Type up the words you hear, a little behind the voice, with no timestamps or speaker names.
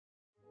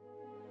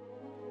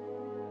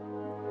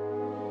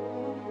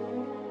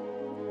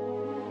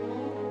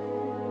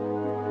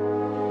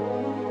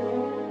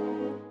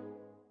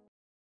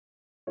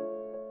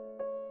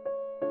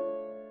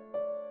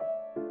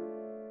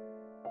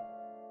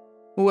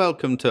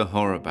Welcome to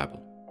HorrorBabble.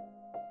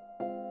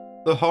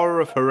 The horror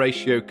of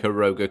Horacio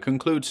Quiroga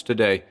concludes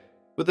today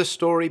with a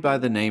story by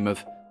the name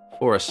of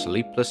For a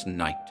Sleepless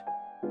Night.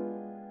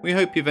 We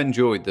hope you've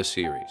enjoyed the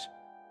series,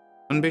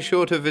 and be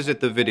sure to visit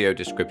the video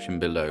description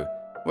below,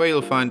 where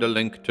you'll find a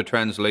link to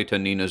translator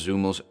Nina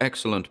Zumel's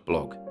excellent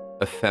blog,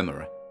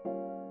 Ephemera.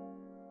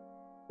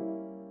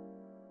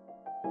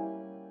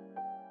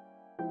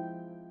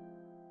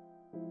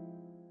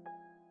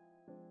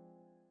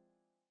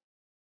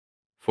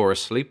 For a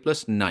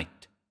Sleepless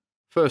Night,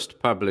 first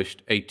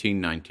published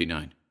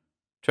 1899,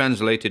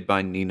 translated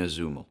by Nina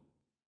Zumel.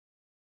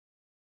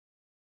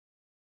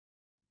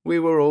 We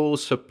were all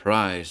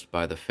surprised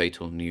by the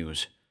fatal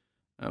news,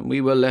 and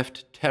we were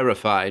left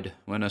terrified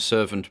when a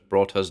servant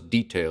brought us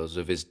details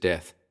of his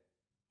death.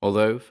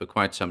 Although, for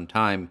quite some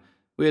time,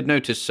 we had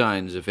noticed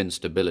signs of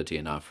instability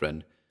in our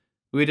friend,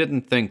 we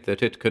didn't think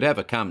that it could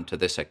ever come to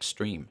this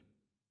extreme.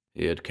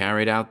 He had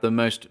carried out the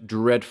most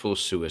dreadful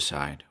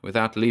suicide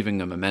without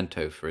leaving a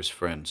memento for his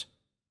friends,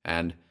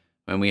 and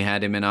when we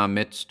had him in our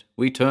midst,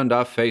 we turned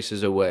our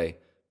faces away,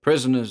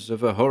 prisoners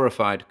of a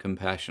horrified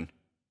compassion.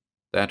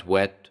 That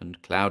wet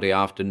and cloudy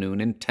afternoon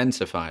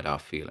intensified our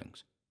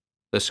feelings.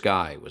 The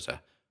sky was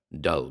a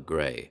dull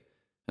grey,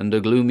 and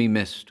a gloomy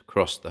mist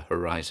crossed the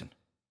horizon.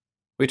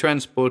 We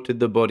transported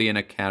the body in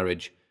a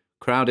carriage,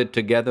 crowded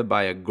together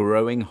by a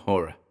growing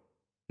horror.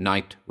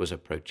 Night was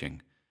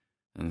approaching,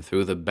 and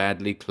through the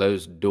badly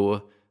closed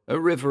door a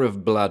river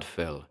of blood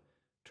fell,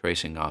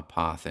 tracing our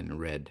path in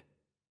red.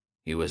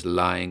 He was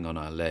lying on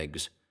our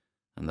legs,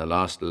 and the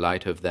last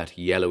light of that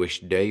yellowish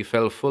day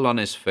fell full on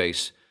his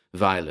face,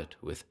 violet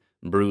with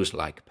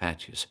bruise-like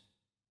patches.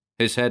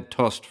 His head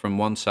tossed from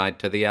one side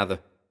to the other.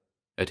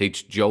 At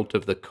each jolt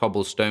of the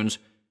cobblestones,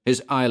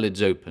 his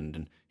eyelids opened,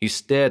 and he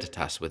stared at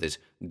us with his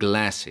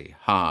glassy,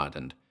 hard,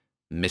 and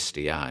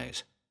misty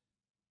eyes.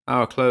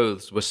 Our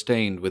clothes were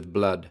stained with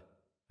blood,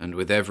 and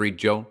with every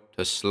jolt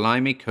a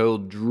slimy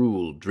cold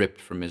drool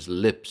dripped from his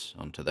lips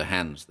onto the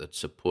hands that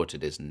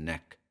supported his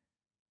neck.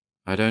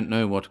 I don't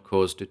know what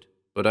caused it,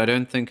 but I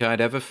don't think I'd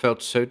ever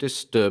felt so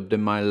disturbed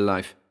in my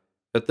life.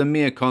 At the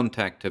mere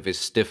contact of his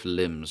stiff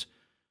limbs,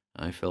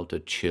 I felt a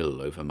chill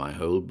over my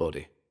whole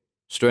body.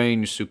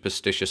 Strange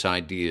superstitious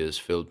ideas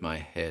filled my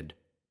head.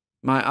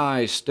 My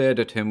eyes stared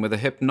at him with a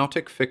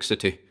hypnotic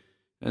fixity,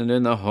 and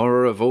in the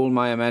horror of all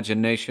my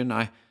imagination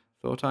I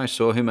thought I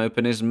saw him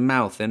open his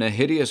mouth in a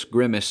hideous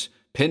grimace,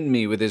 pin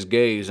me with his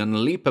gaze, and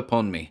leap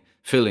upon me,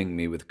 filling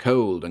me with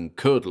cold and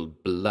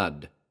curdled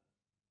blood.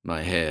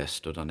 My hair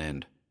stood on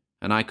end,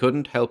 and I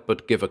couldn't help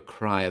but give a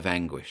cry of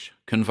anguish,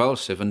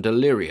 convulsive and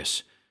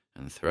delirious,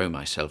 and throw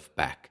myself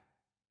back.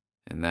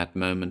 In that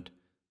moment,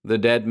 the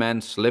dead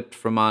man slipped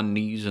from our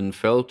knees and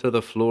fell to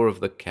the floor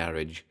of the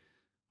carriage,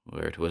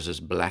 where it was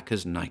as black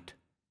as night.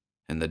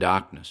 In the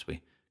darkness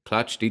we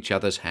clutched each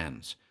other's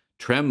hands,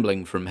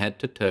 trembling from head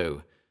to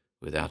toe,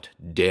 without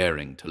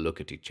daring to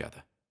look at each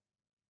other.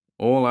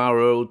 All our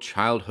old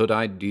childhood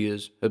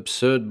ideas,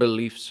 absurd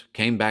beliefs,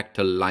 came back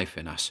to life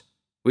in us.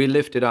 We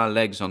lifted our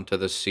legs onto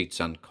the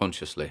seats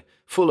unconsciously,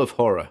 full of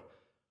horror,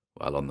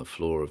 while on the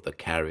floor of the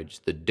carriage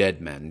the dead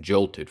man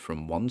jolted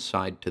from one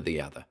side to the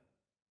other.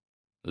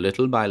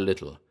 Little by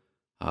little,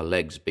 our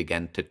legs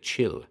began to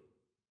chill.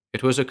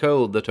 It was a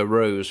cold that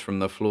arose from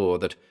the floor,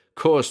 that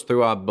coursed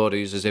through our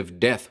bodies as if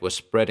death were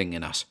spreading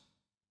in us.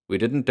 We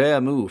didn't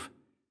dare move.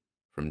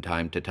 From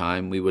time to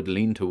time we would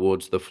lean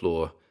towards the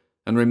floor,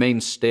 and remain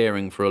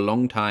staring for a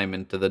long time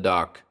into the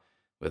dark,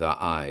 with our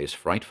eyes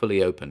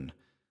frightfully open,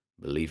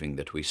 believing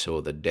that we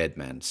saw the dead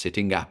man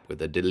sitting up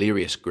with a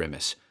delirious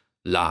grimace,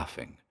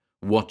 laughing,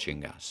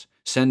 watching us,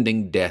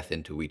 sending death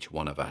into each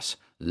one of us,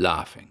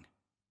 laughing.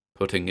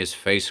 Putting his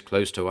face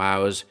close to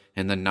ours,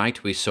 in the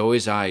night we saw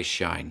his eyes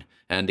shine,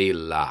 and he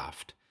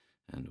laughed,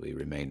 and we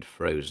remained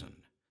frozen,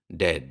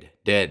 dead,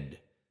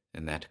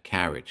 in that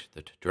carriage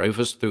that drove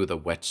us through the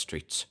wet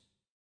streets.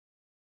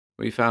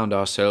 We found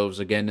ourselves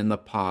again in the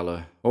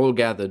parlour, all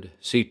gathered,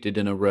 seated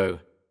in a row.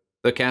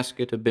 The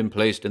casket had been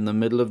placed in the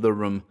middle of the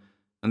room,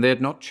 and they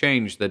had not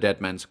changed the dead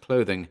man's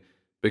clothing,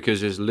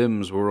 because his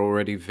limbs were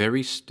already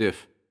very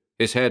stiff.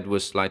 His head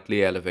was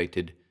slightly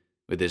elevated,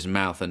 with his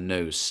mouth and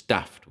nose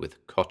stuffed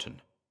with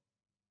cotton.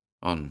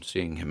 On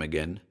seeing him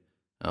again,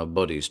 our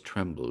bodies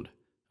trembled,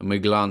 and we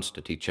glanced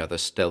at each other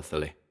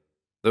stealthily.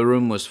 The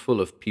room was full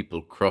of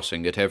people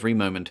crossing at every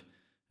moment,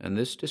 and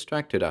this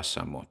distracted us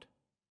somewhat.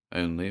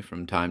 Only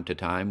from time to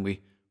time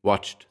we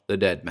watched the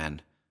dead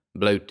man,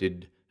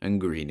 bloated and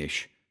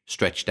greenish,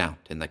 stretched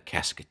out in the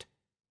casket.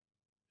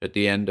 At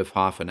the end of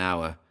half an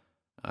hour,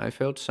 I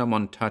felt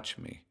someone touch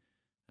me,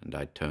 and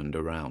I turned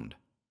around.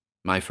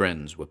 My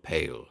friends were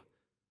pale.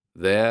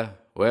 There,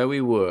 where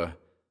we were,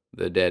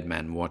 the dead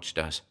man watched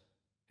us.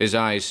 His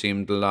eyes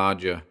seemed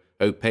larger,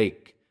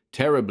 opaque,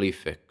 terribly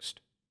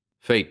fixed.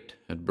 Fate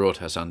had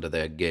brought us under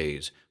their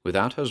gaze,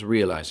 without us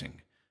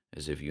realizing,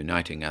 as if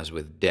uniting us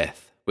with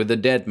death, with the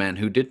dead man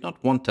who did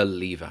not want to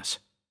leave us.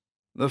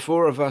 The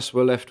four of us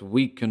were left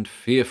weak and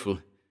fearful,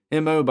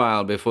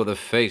 immobile before the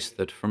face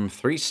that from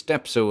 3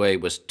 steps away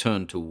was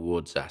turned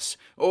towards us,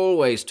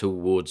 always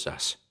towards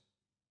us.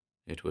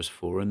 It was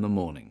 4 in the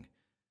morning,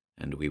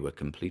 and we were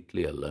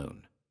completely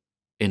alone.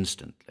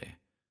 Instantly,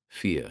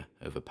 fear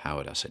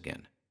overpowered us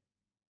again.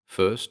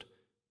 First,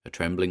 a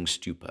trembling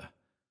stupor,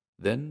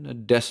 then a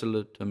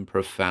desolate and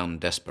profound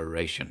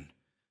desperation,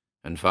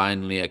 and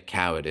finally a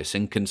cowardice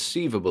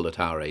inconceivable at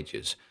our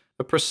ages,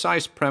 a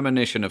precise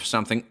premonition of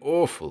something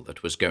awful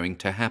that was going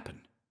to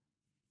happen.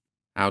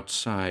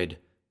 Outside,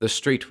 the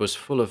street was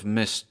full of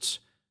mists,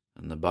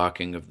 and the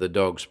barking of the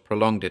dogs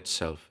prolonged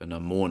itself in a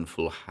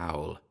mournful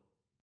howl.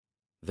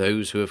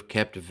 Those who have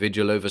kept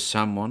vigil over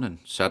someone and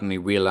suddenly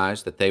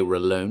realized that they were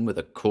alone with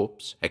a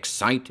corpse,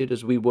 excited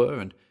as we were,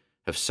 and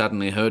have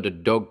suddenly heard a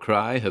dog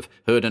cry, have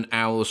heard an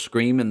owl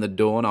scream in the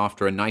dawn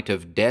after a night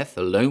of death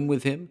alone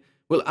with him,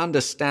 will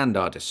understand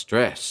our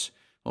distress,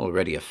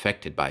 already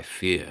affected by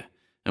fear,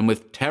 and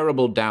with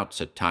terrible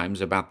doubts at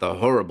times about the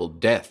horrible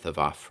death of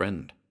our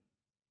friend.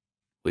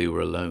 We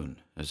were alone,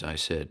 as I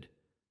said,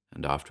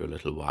 and after a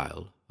little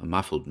while, a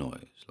muffled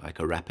noise, like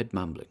a rapid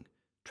mumbling,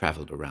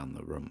 travelled around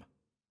the room.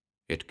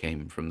 It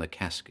came from the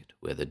casket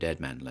where the dead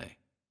man lay.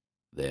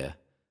 There,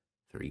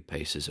 3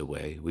 paces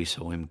away, we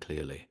saw him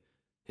clearly,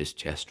 his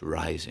chest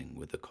rising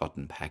with the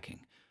cotton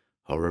packing,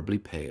 horribly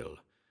pale,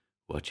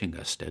 watching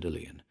us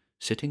steadily and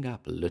sitting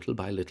up little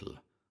by little,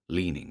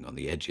 leaning on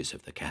the edges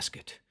of the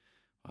casket,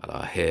 while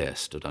our hair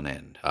stood on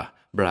end, our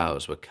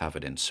brows were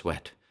covered in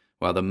sweat,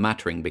 while the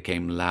muttering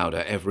became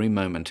louder every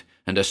moment,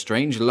 and a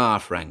strange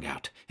laugh rang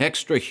out,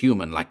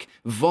 extra-human, like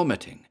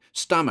vomiting,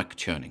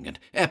 stomach-churning, and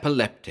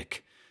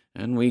epileptic,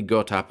 and we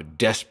got up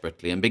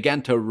desperately and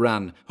began to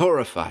run,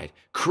 horrified,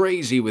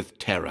 crazy with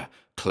terror,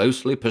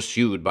 closely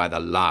pursued by the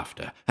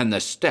laughter and the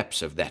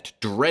steps of that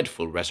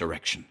dreadful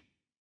resurrection.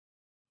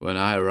 When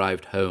I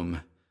arrived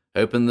home,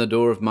 opened the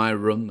door of my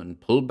room, and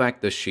pulled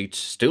back the sheets,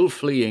 still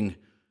fleeing,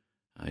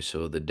 I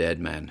saw the dead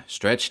man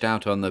stretched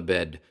out on the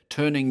bed,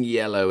 turning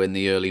yellow in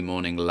the early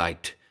morning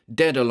light,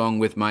 dead along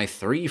with my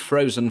 3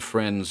 frozen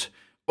friends,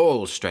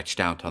 all stretched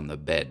out on the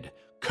bed,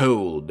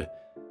 cold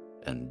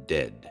and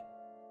dead.